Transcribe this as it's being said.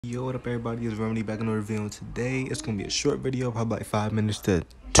Yo, what up everybody, it's Remedy back in another video. Today it's gonna be a short video, probably like 5 minutes to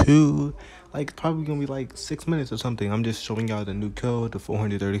 2, like probably gonna be like 6 minutes or something. I'm just showing y'all the new code, the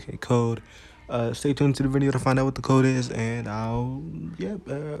 430k code. Stay tuned to the video to find out what the code is, and I'll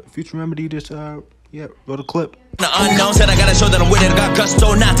future Remedy just roll a clip. The unknown said I gotta show that I'm with it. I got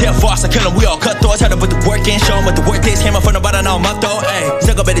gusto, not tell false. I kill them, we all cut thoughts. Had to put the work in, show them what the work is. Came up from the bottom, now I'm up though. Ayy,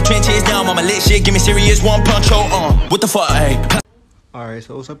 stuck up at the trenches, now I'm on my lit shit. Give me serious one punch, what the fuck, ayy. Alright,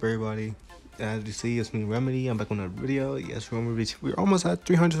 so what's up everybody? As you see, it's me, Remedy. I'm back on another video. Yes, we're almost at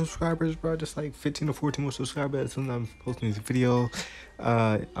 300 subscribers, bro. Just like 15 or 14 more subscribers as soon as I'm posting this video.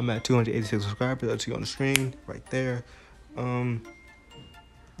 I'm at 286 subscribers. That's you on the screen right there.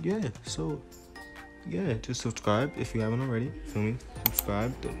 Just subscribe if you haven't already. Feel me?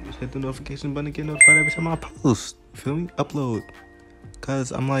 Subscribe. Just hit the notification button to get notified every time I post. Feel me? Upload.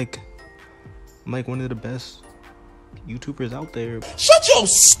 Cause I'm like one of the best YouTubers out there. Shut your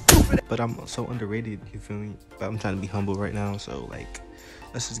stupid. But I'm so underrated, you feel me? But I'm trying to be humble right now, so like,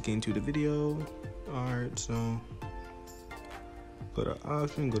 let's just get into the video. Alright, so go to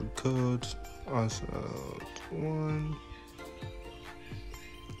option, go to codes, also 1,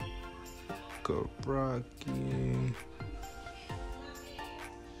 go Rocky,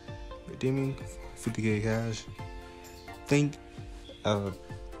 redeeming 50k cash.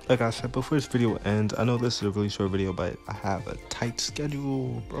 Like I said before this video ends, I know this is a really short video, but I have a tight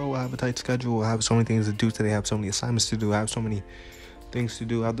schedule, bro. I have a tight schedule. I have so many things to do today. I have so many assignments to do. I have so many things to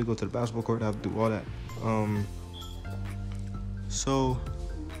do. I have to go to the basketball court. I have to do all that. So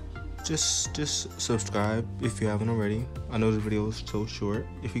just subscribe if you haven't already. I know this video is so short.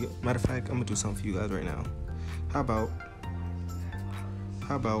 Matter of fact, I'm gonna do something for you guys right now. How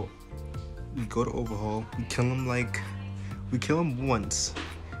about we go to Overhaul, we kill him once,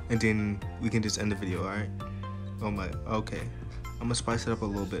 and then we can just end the video, alright? Okay. I'm gonna spice it up a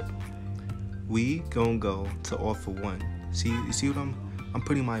little bit. We gonna go to All for One. You see what I'm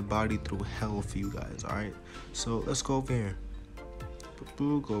putting my body through hell for you guys, alright? So let's go over here.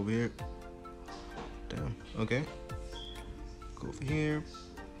 Go over here. Damn, okay. Go over here.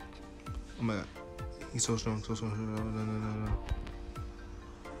 Oh my god. He's so strong, so strong.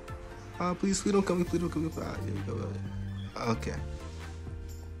 No. Please don't come me, please don't come me. Here we go. Okay.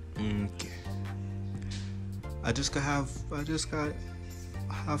 I just got half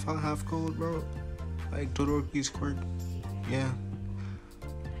gold, bro. Like Todoroki's quirk. Yeah.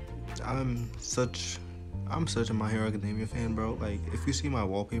 I'm such a My Hero Academia fan, bro. Like, if you see my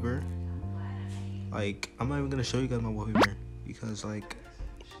wallpaper, like, I'm not even gonna show you guys my wallpaper because like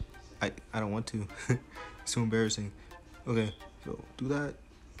I don't want to. It's too embarrassing. Okay, so do that.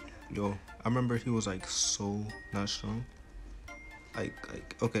 Yo, I remember he was like so not strong.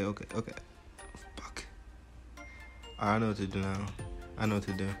 Okay. Fuck. I know what to do now. I'm gonna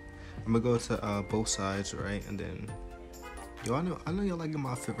go to both sides, right? And then, yo, I know y'all liking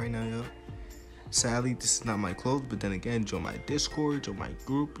my outfit right now, yo. Sadly, this is not my clothes, but then again, join my Discord, join my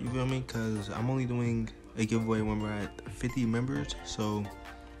group, you feel me? Cause I'm only doing a giveaway when we're at 50 members, so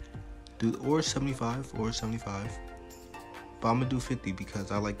or 75. But I'm gonna do 50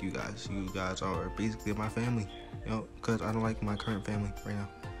 because I like you guys. You guys are basically my family, you know, because I don't like my current family right now.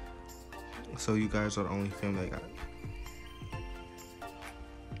 So you guys are the only family I got.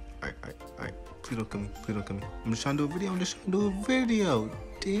 Alright. Please don't come me. I'm just trying to do a video.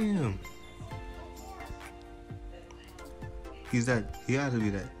 Damn. He's dead. He had to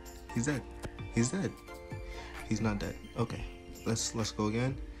be dead. He's dead. He's not dead. Okay. Let's go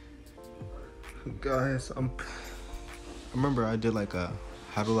again. Guys, I remember I did like a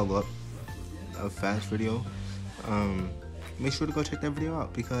how to level up a fast video. Make sure to go check that video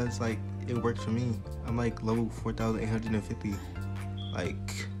out because like it worked for me. I'm like level 4,850.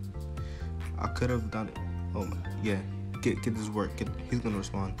 Like I could have done it. Oh my, yeah. Get this work. He's gonna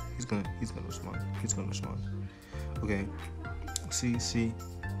respond. He's gonna respond. Okay. See.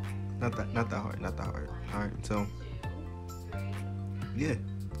 Not that hard. Alright, so yeah.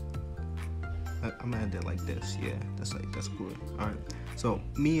 I'm gonna end it like this. Yeah, that's cool. Alright. So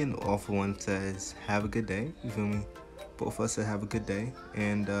me and All for One says have a good day. You feel me? Both of us said have a good day.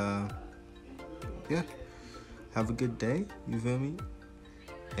 And yeah. Have a good day. You feel me?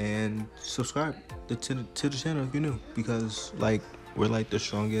 And subscribe to the channel if you're new. Because like we're like the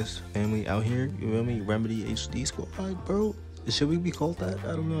strongest family out here. You feel me? RemedyHD squad, bro. Should we be called that?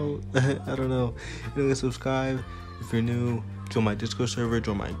 I don't know. Anyway, subscribe if you're new. Join my Discord server.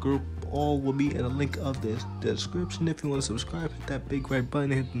 Join my group. All will be in the link of this description. If you want to subscribe, hit that big red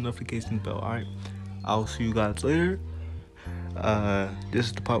button, hit the notification bell. Alright, I'll see you guys later. This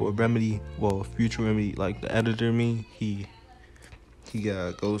is the part where Remedy, well, future Remedy, like the editor me, he he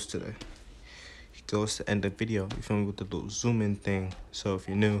goes to end the video. You feel me, with the little zoom in thing. So if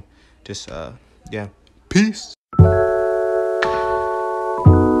you're new, just yeah, peace.